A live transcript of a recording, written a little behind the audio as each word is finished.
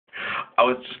I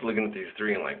was just looking at these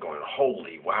three and like going,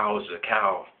 holy wow's a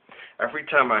cow. Every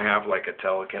time I have like a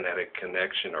telekinetic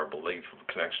connection or belief of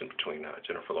a connection between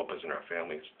Jennifer Lopez and her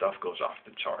family, stuff goes off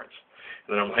the charts.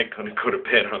 And then I'm like going to go to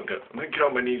bed. I'm going to get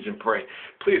on my knees and pray.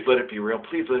 Please let it be real.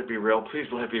 Please let it be real. Please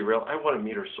let it be real. I want to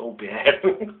meet her so bad.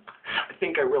 I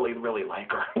think I really, really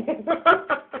like her.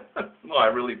 No, I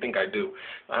really think I do.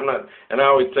 I'm not, and I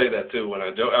always say that too when I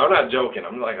joke. I'm not joking.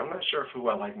 I'm like, I'm not sure who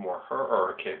I like more, her or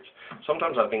her kids.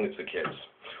 Sometimes I think it's the kids.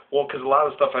 Well, because a lot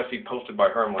of stuff I see posted by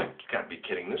her, I'm like, you gotta be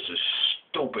kidding. This is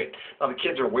stupid. Now the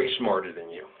kids are way smarter than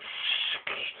you.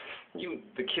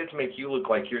 The kids make you look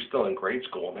like you're still in grade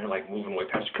school, and they're like moving way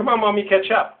past you. Come on, Mommy,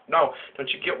 catch up. No, don't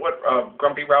you get what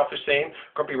Grumpy Ralph is saying?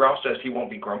 Grumpy Ralph says he won't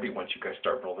be grumpy once you guys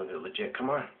start rolling it legit. Come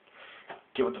on.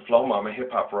 Get with the flow, Mama. Hip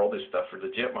hop, roll this stuff for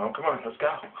legit, Mom. Come on, let's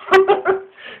go.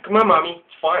 Come on, Mommy.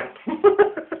 It's fine.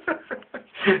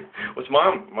 What's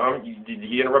Mom? Mom, did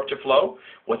he interrupt your flow?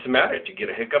 What's the matter? Did you get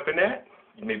a hiccup in that?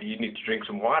 Maybe you need to drink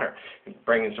some water and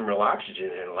bring in some real oxygen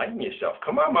and enlighten yourself.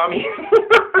 Come on, Mommy.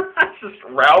 That's just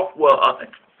Ralph Wood.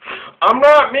 I'm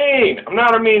not mean. I'm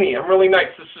not a meanie. I'm really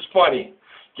nice. This is funny.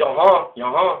 Yaha,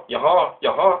 yaha,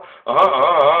 yaha,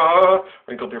 yaha,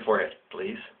 wrinkle up your forehead,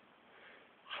 please.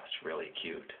 That's really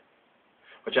cute.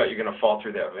 Watch out, you're going to fall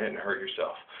through that vent and hurt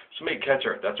yourself. Somebody catch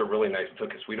her. That's a really nice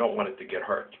tuchus. We don't want it to get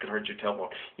hurt. You could hurt your tailbone.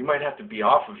 You might have to be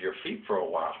off of your feet for a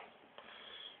while.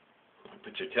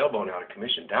 Put your tailbone out of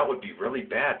commission. That would be really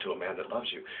bad to a man that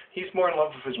loves you. He's more in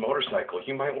love with his motorcycle.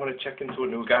 You might want to check into a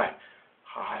new guy.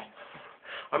 Hi.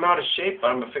 I'm out of shape.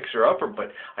 I'm a fixer-upper,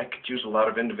 but I could use a lot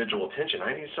of individual attention.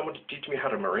 I need someone to teach me how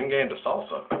to merengue and to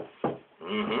salsa.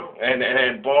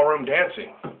 And ballroom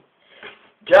dancing.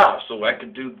 Yeah, so I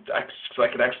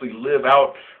could actually live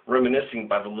out reminiscing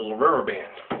by the Little River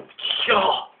Band.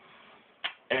 Yeah.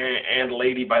 And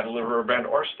Lady by the Little River Band,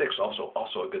 or Styx, also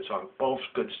a good song. Both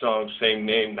good songs, same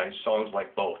name, nice songs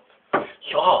like both.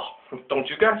 Yeah, don't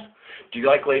you guys? Do you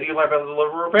like Lady by the Little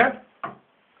River Band?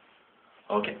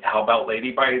 Okay, how about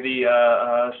Lady by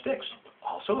the Styx?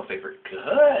 Also a favorite.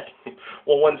 Good.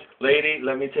 Well, once, Lady,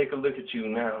 let me take a look at you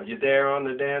now. You're there on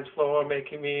the dance floor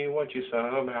making me want you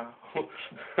somehow.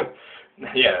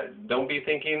 Yeah, don't be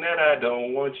thinking that I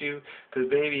don't want you, 'cause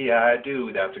baby I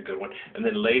do. That's a good one. And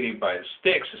then Lady by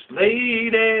Styx is,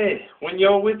 Lady, when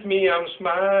you're with me I'm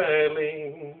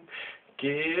smiling.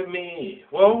 Give me,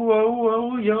 whoa, whoa,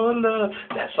 whoa, your love.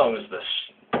 That song is the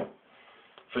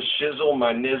for shizzle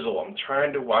my nizzle. I'm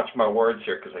trying to watch my words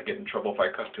here because I get in trouble if I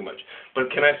cuss too much.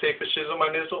 But can I say for shizzle my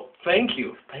nizzle? Thank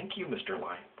you, Mr.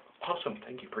 Lion. Awesome,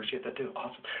 thank you, appreciate that too.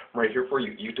 Awesome, I'm right here for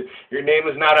you. Your name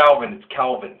is not Alvin, it's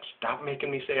Calvin. Stop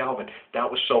making me say Alvin. That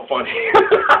was so funny.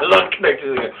 I love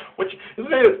connecting. His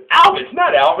name is Alvin. It's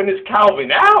not Alvin, it's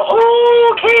Calvin.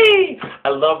 Okay. I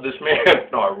love this man.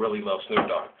 No, I really love Snoop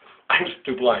Dogg. I'm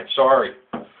Snoop Lion. Sorry.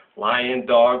 Lion,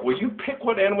 dog. Will you pick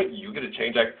what animal? You get a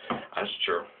change. That's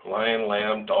true. Lion,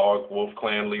 lamb, dog, wolf,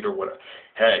 clan leader, whatever.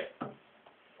 Hey.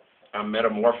 I'm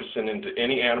metamorphosing into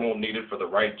any animal needed for the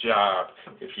right job.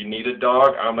 If you need a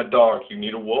dog, I'm a dog. You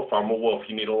need a wolf, I'm a wolf.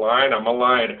 You need a lion, I'm a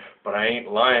lion. But I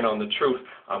ain't lying on the truth.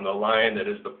 I'm the lion that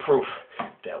is the proof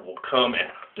that will come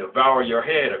and devour your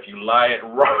head if you lie it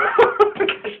wrong.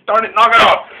 Darn it, knock it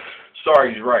off.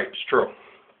 Sorry, he's right. It's true.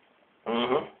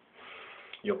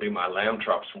 You'll be my lamb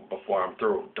chops before I'm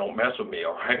through. Don't mess with me,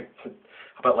 all right? How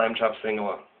about lamb chops sing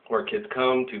along? Where kids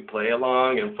come to play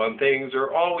along and fun things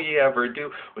are all we ever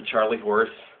do, with Charlie Horse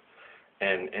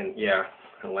and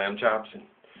Lamb Chops and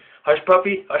Hush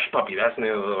Puppy. Hush Puppy, that's the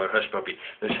name of the Hush Puppy.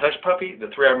 There's Hush Puppy, the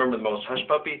three I remember the most, Hush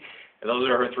Puppy, and those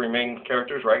are her three main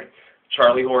characters, right?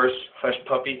 Charlie Horse, Hush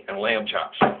Puppy, and Lamb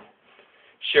Chops.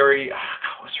 Sherry,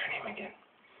 what's her name again?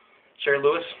 Sherry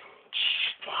Lewis?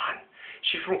 She's fun.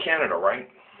 She's from Canada, right?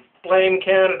 Blame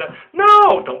Canada.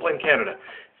 No, don't blame Canada.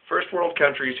 First world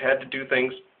countries had to do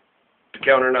things to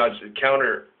counter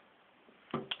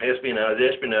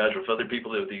espionage with other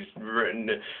people with these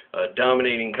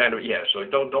dominating kind of, so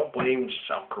don't blame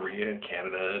South Korea and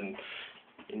Canada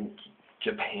and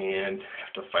Japan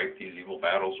have to fight these evil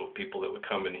battles with people that would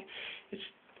come and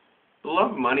the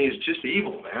love of money is just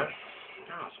evil, man.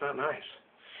 No, it's not nice.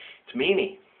 It's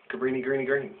meanie. Cabrini Greeny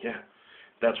Green, yeah.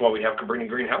 That's why we have Cabrini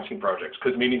Green housing projects,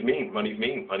 because meanie's mean, money's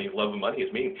mean, love of money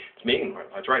is mean. It's mean,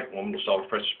 that's right. Woman will sell a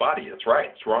precious body, that's right,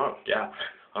 it's wrong, yeah.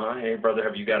 Hey brother,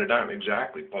 have you got a dime?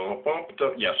 Exactly.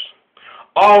 Yes.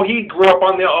 Oh, he grew up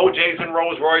on the OJs and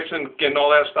Rolls Royce and all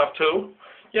that stuff too?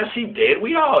 Yes, he did.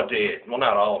 We all did. Well,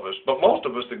 not all of us, but most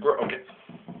of us that grew, okay.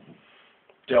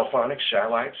 Delphonics, Shy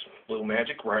Lights, Blue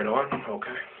Magic, right on,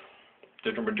 okay.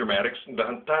 The dramatics. Dun,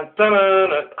 dun, dun, dun,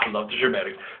 dun. I love the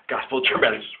dramatics. Gospel of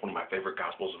dramatics is one of my favorite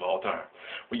gospels of all time.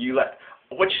 Where you let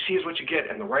what you see is what you get,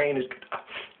 and the rain is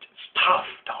it's tough,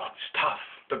 dog. It's tough.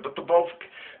 But both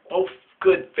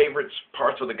good favorites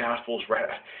parts of the gospels. Right?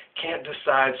 I can't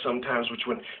decide sometimes which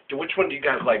one do you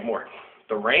guys like more,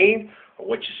 the rain or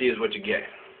what you see is what you get.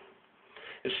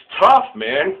 It's tough,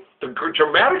 man. The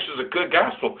dramatics is a good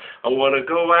gospel. I want to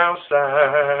go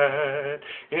outside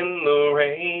in the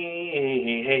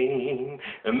rain.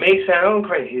 It may sound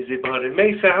crazy, but it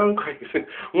may sound crazy.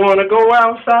 Want to go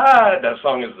outside. That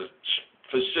song is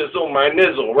for shizzle my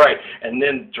nizzle, right? And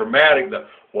then dramatic,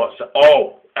 what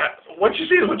you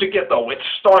see is what you get, though. It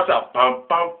starts out, bum,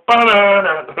 bum,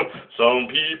 ba-na-na. Some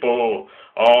people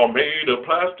are made of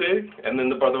plastic. And then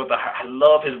the brother with I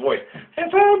love his voice.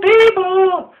 And some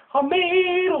people are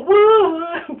made of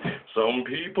wood. Some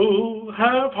people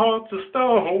have hearts of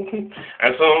stone.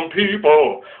 And some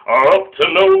people are up to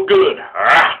no good.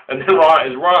 And then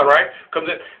Ron, right? Comes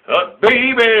in,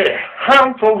 baby,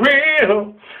 I'm for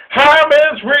real. I'm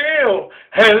as real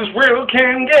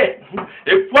can get.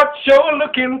 If what you're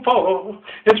looking for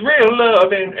is real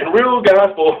love and real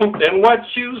gospel, then what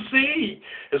you see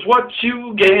is what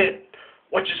you get.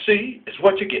 What you see is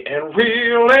what you get. And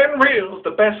real is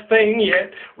the best thing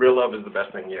yet. Real love is the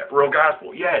best thing yet. Real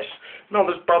gospel, yes. No,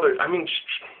 this brother,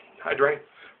 hi Dre,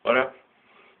 what up?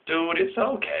 Dude, it's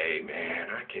okay, man.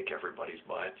 I kick everybody's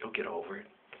butt. You'll get over it.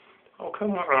 Oh,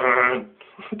 come on.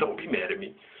 Don't be mad at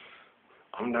me.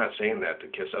 I'm not saying that to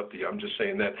kiss up to you. I'm just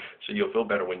saying that so you'll feel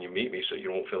better when you meet me, so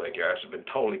you won't feel like your ass has been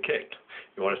totally kicked.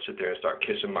 You want to sit there and start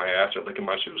kissing my ass or licking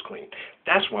my shoes clean.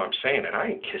 That's why I'm saying it. I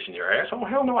ain't kissing your ass. Oh,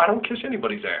 hell no, I don't kiss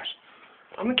anybody's ass.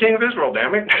 I'm the king of Israel,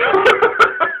 damn it.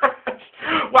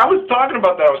 Well, I was talking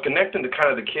about that. I was connecting to kind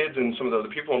of the kids and some of the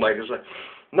other people, and it's like,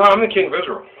 no, I'm the king of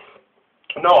Israel.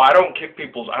 No, I don't kiss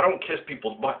people's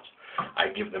butts. I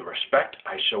give them respect.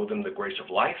 I show them the grace of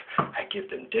life. I give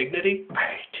them dignity.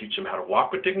 I teach them how to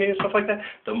walk with dignity and stuff like that.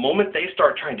 The moment they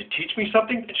start trying to teach me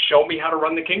something and show me how to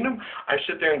run the kingdom, I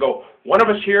sit there and go, one of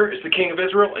us here is the king of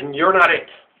Israel, and you're not it.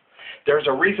 There's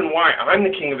a reason why I'm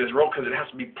the king of Israel, because it has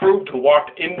to be proved and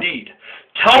walked in deed.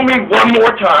 Tell me one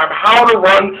more time how to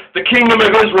run the kingdom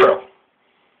of Israel.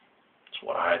 That's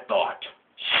what I thought.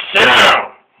 Sit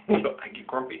down. I get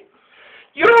grumpy.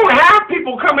 You don't have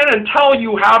people come in and tell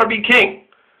you how to be king.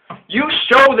 You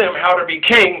show them how to be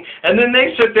king, and then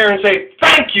they sit there and say,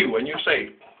 thank you, and you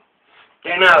say,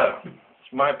 de nada.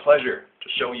 It's my pleasure to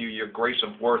show you your grace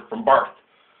of worth from birth.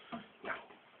 Now,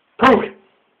 prove it.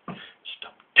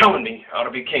 Stop telling me how to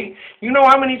be king. You know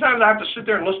how many times I have to sit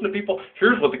there and listen to people,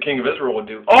 here's what the king of Israel would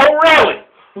do. Oh, really?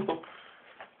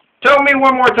 Tell me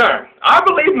one more time. I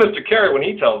believe Mr. Kerry when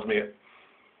he tells me it.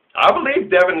 I believe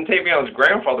Devin and Tavion's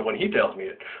grandfather when he tells me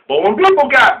it. But when people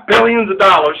got billions of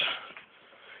dollars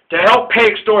to help pay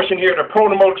extortion here, to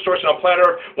promote extortion on planet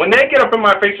Earth, when they get up in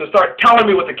my face and start telling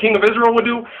me what the king of Israel would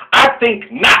do, I think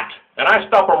not. And I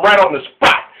stop them right on the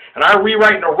spot. And I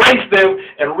rewrite and erase them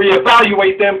and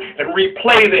reevaluate them and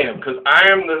replay them. Because I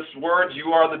am this words,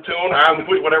 you are the tune, I am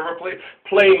whatever, play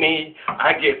me.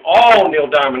 I get all Neil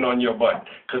Diamond on your butt.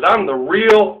 Because I'm the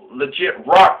real, legit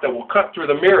rock that will cut through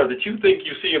the mirror that you think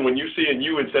you see, and when you see in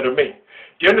you instead of me.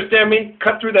 Do you understand me?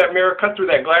 Cut through that mirror, cut through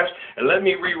that glass, and let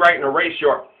me rewrite and erase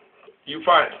you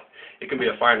find it can be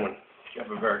a fine one. You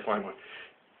have a very fine one.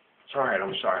 It's all right,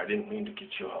 I'm sorry. I didn't mean to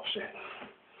get you upset.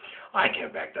 I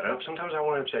can't back that up. Sometimes I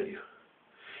want to upset you.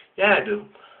 Yeah, I do.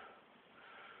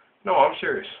 No, I'm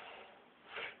serious.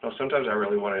 No, sometimes I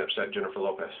really want to upset Jennifer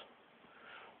Lopez.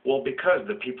 Well, because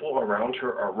the people around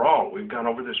her are wrong. We've gone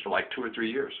over this for like 2 or 3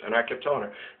 years, and I kept telling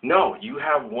her, no, you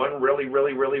have one really good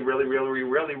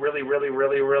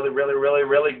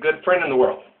friend in the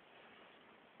world,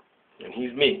 and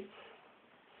he's me.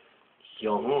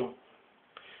 Young.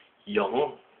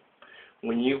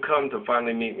 When you come to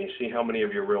finally meet me, see how many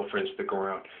of your real friends stick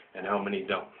around and how many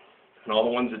don't. And all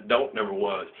the ones that don't never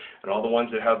was. And all the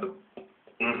ones that have the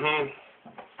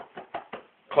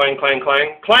clang, clang,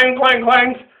 clang, clang, clang,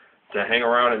 clang, to hang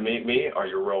around and meet me are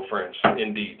your real friends.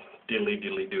 Indeed. Diddly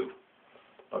diddly do.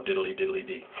 Of diddly diddly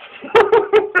dee.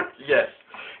 Yes,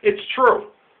 it's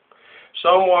true.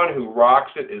 Someone who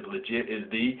rocks it, is legit,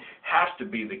 is has to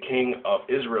be the king of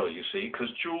Israel, you see,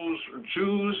 because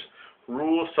Jews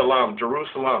rule salam,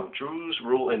 Jerusalem. Jews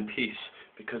rule in peace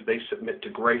because they submit to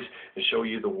grace and show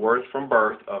you the worth from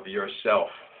birth of yourself.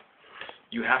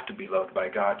 You have to be loved by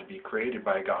God, to be created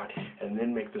by God, and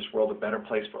then make this world a better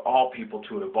place for all people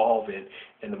to evolve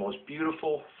in the most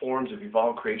beautiful forms of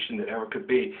evolved creation that ever could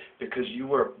be, because you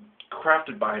were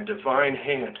crafted by a divine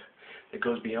hand that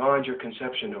goes beyond your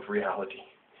conception of reality.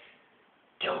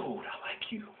 Dude, I like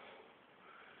you.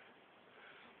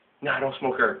 No, I don't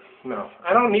smoke herb. No,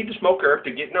 I don't need to smoke herb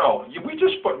to get, no.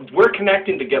 We're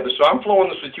connecting together, so I'm flowing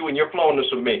this with you and you're flowing this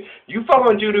with me. You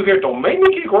following Judo here, don't make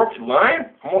me keep up lying.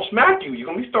 I'm going to smack you. You're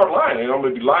going to start lying. And I'm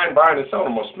going to be lying, buying, and selling.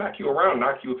 I'm going to smack you around,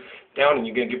 knock you down, and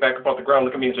you're going to get back up off the ground,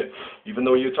 look at me and say, even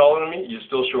though you're taller than me, you're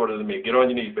still shorter than me. Get on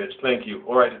your knees, bitch. Thank you.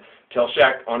 All right, tell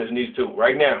Shaq on his knees too,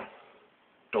 right now.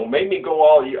 Don't make me go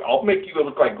all, I'll make you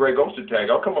look like Greg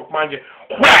Ostertag. I'll come up behind you,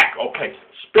 whack! Okay,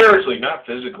 spiritually, not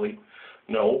physically.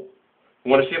 No. You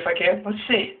want to see if I can? Let's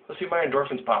see. Let's see if my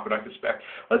endorphins pop and I can spec.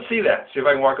 Let's see that. See if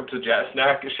I can walk up to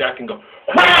Shaq and go,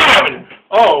 wham!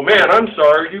 Oh, man, I'm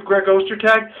sorry. You Greg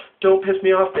Ostertag? Don't piss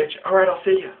me off, bitch. All right, I'll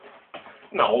see you.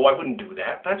 No, I wouldn't do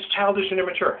that. That's childish and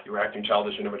immature. You're acting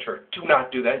childish and immature. Do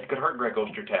not do that. You could hurt Greg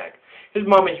Ostertag. His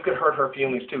mama, you could hurt her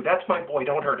feelings, too. That's my boy.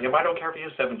 Don't hurt him. I don't care if he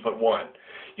is 7'1".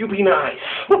 You be nice.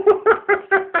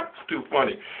 It's too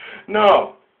funny.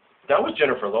 No, that was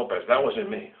Jennifer Lopez. That wasn't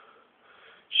me.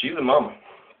 She's a mama.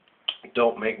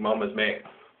 Don't make mamas mad.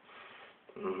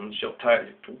 She'll tie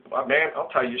you. Man, I'll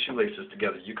tie your shoelaces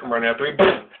together. You come run after me.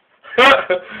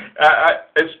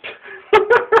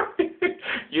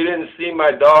 You didn't see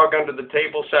my dog under the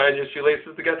table tying your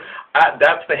shoelaces together?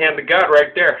 That's the hand of God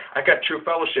right there. I got true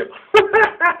fellowship.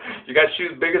 You got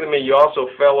shoes bigger than me. You also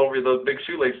fell over those big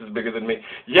shoelaces bigger than me.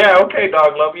 Yeah, okay,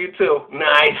 dog. Love you too.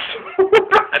 Nice.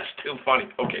 That's too funny.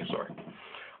 Okay, sorry.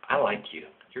 I like you.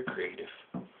 You're creative.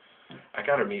 I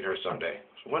got to meet her someday.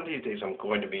 So one of these days I'm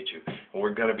going to meet you, and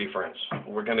we're going to be friends.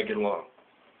 We're going to get along.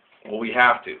 Well, we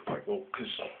have to. Like, well,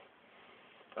 because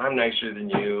I'm nicer than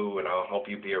you, and I'll help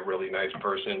you be a really nice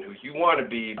person who you want to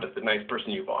be, but the nice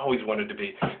person you've always wanted to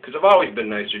be. Because I've always been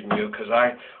nicer than you, because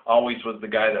I always was the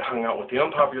guy that hung out with the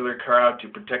unpopular crowd to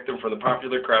protect them from the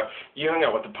popular crowd. You hung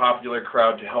out with the popular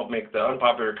crowd to help make the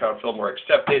unpopular crowd feel more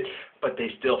accepted, but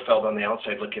they still felt on the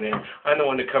outside looking in. I'm the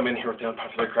one to come in here with the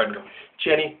unpopular crowd and go,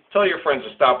 Jenny, tell your friends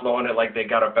to stop blowing it like they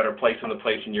got a better place in the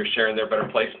place and you're sharing their better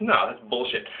place. No, that's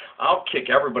bullshit. I'll kick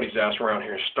everybody's ass around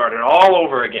here and start it all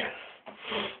over again.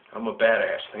 I'm a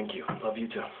badass. Thank you. Love you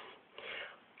too.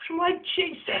 I'm like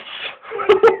Jesus.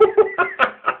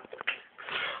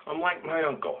 I'm like my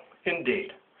uncle.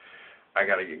 Indeed. I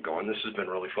got to get going. This has been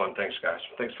really fun. Thanks, guys.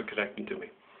 Thanks for connecting to me.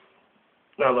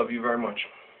 I love you very much.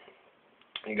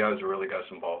 You guys really got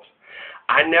some balls.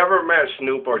 I never met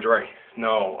Snoop or Dre.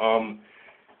 No.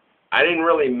 I didn't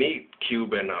really meet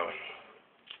Cube and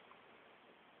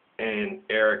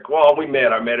Eric. Well, we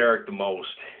met. I met Eric the most.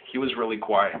 He was really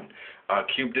quiet.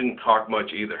 Cube didn't talk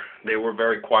much either. They were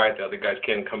very quiet. The other guys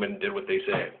came and come in and did what they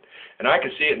said. And I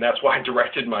could see it, and that's why I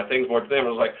directed my things more to them. It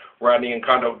was like, Rodney and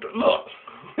Kondo, look,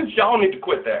 y'all need to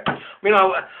quit that. I mean,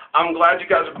 I'm glad you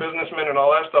guys are businessmen and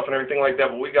all that stuff and everything like that,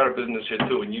 but we got a business here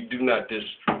too, and you do not diss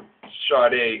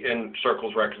Sade and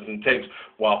Circles Records and tapes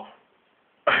while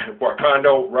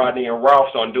Kondo, Rodney, and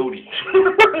Ralph's on duty.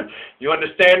 You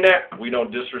understand that? We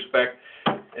don't disrespect.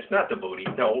 It's not the booty.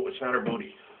 No, it's not her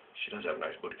booty. She does have a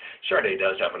nice booty. Sade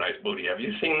does have a nice booty. Have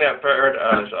you seen that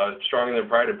Stronger Than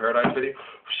Pride in Paradise video?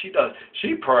 She does.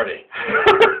 She party.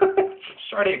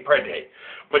 Sade party.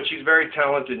 But she's very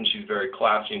talented and she's very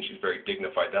classy and she's very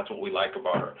dignified. That's what we like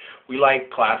about her. We like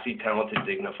classy, talented,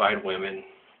 dignified women,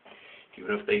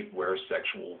 even if they wear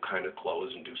sexual kind of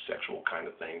clothes and do sexual kind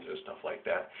of things and stuff like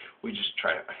that. We just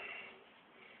try to...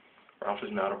 Ralph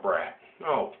is not a brat.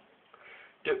 No.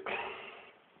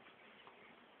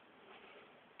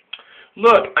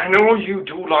 Look, I know you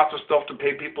do lots of stuff to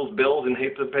pay people's bills and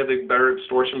hate to pay the better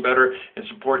extortion better and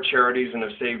support charities and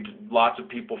have saved lots of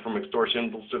people from extortion.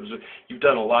 You've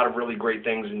done a lot of really great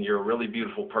things and you're a really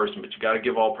beautiful person, but you got to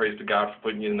give all praise to God for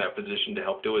putting you in that position to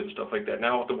help do it and stuff like that.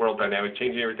 Now with the world dynamic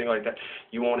changing everything like that,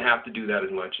 you won't have to do that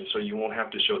as much, and so you won't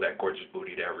have to show that gorgeous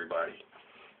booty to everybody.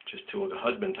 Just to a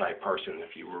husband-type person,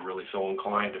 if you were really so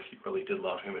inclined, if you really did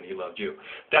love him and he loved you.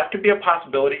 That could be a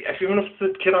possibility, even if it's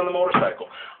the kid on the motorcycle.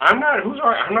 I'm not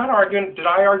arguing. Did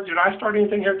I start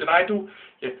anything here? Did I do?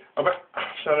 Yeah, I'm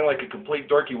sounding like a complete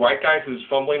dorky white guy who's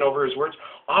fumbling over his words.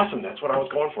 Awesome, that's what I was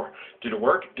going for. Did it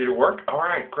work? Did it work? All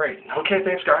right, great. Okay,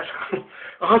 thanks, guys.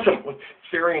 Awesome.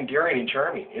 It's very endearing and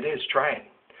charming. It is. Try it.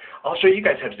 I'll show you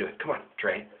guys how to do it. Come on,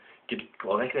 Trey.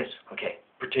 Go like this. Okay.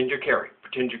 Pretend you're Carrie.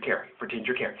 Pretend you're Carrie. Pretend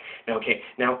you're Carrie. Now, okay.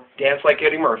 Now, dance like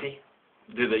Eddie Murphy.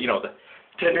 Do the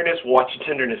tenderness. Watch the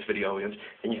tenderness video,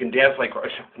 and you can dance like.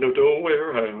 No, don't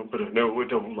wear her, but I know I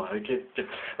don't like it.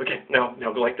 Okay. Now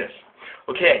go like this.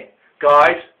 Okay,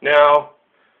 guys. Now,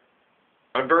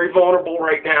 I'm very vulnerable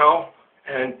right now,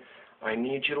 and I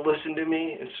need you to listen to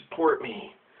me and support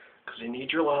me, because I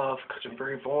need your love, because I'm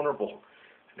very vulnerable,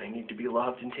 and I need to be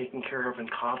loved and taken care of and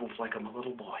coddled like I'm a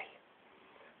little boy.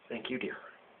 Thank you, dear.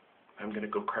 I'm going to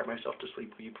go cry myself to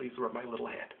sleep. Will you please rub my little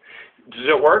head? Does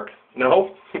it work?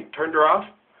 No? Turned her off?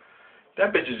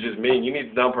 That bitch is just mean. You need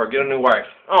to dump her. Get a new wife.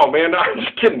 Oh, man, no, I'm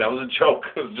just kidding. That was a joke.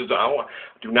 It was just,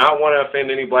 do not want to offend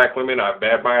any black women. I've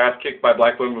had my ass kicked by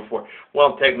black women before.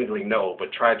 Well, technically, no,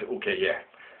 but tried to. Okay, yeah.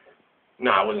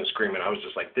 No, I wasn't screaming. I was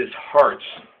just like, this hurts.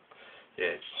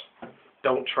 It's,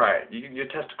 don't try it. Your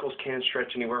testicles can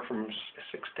stretch anywhere from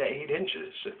 6 to 8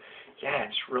 inches. Yeah,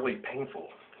 it's really painful.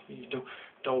 You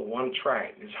don't want to try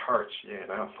it. It hurts. Yeah,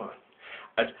 not fun.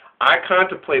 I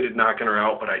contemplated knocking her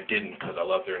out, but I didn't because I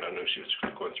loved her and I knew she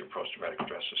was going through post-traumatic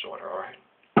stress disorder. All right.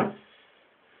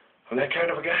 I'm that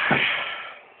kind of a guy.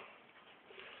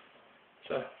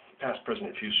 It's a past, present,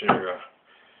 and future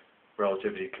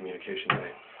relativity communication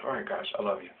thing. All right, guys. I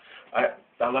love you.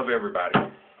 I love everybody.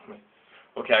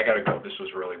 Okay, I gotta go. This was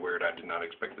really weird. I did not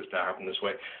expect this to happen this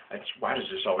way. Why does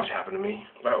this always happen to me?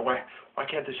 Why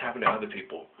can't this happen to other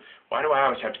people? Why do I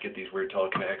always have to get these weird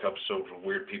telekinetic episodes with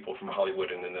weird people from Hollywood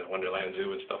and in the Wonderland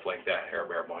Zoo and stuff like that? Hair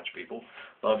Bear bunch people.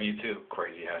 Love you too,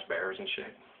 crazy ass bears and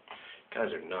shit.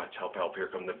 Guys are nuts. Help, help,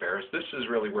 here come the bears. This is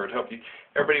really weird. Help you.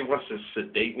 Everybody wants to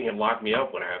sedate me and lock me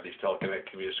up when I have these telekinetic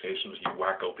communications with you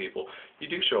wacko people. You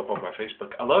do show up on my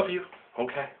Facebook. I love you.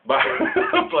 Okay. Bye.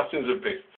 Blessings and peace.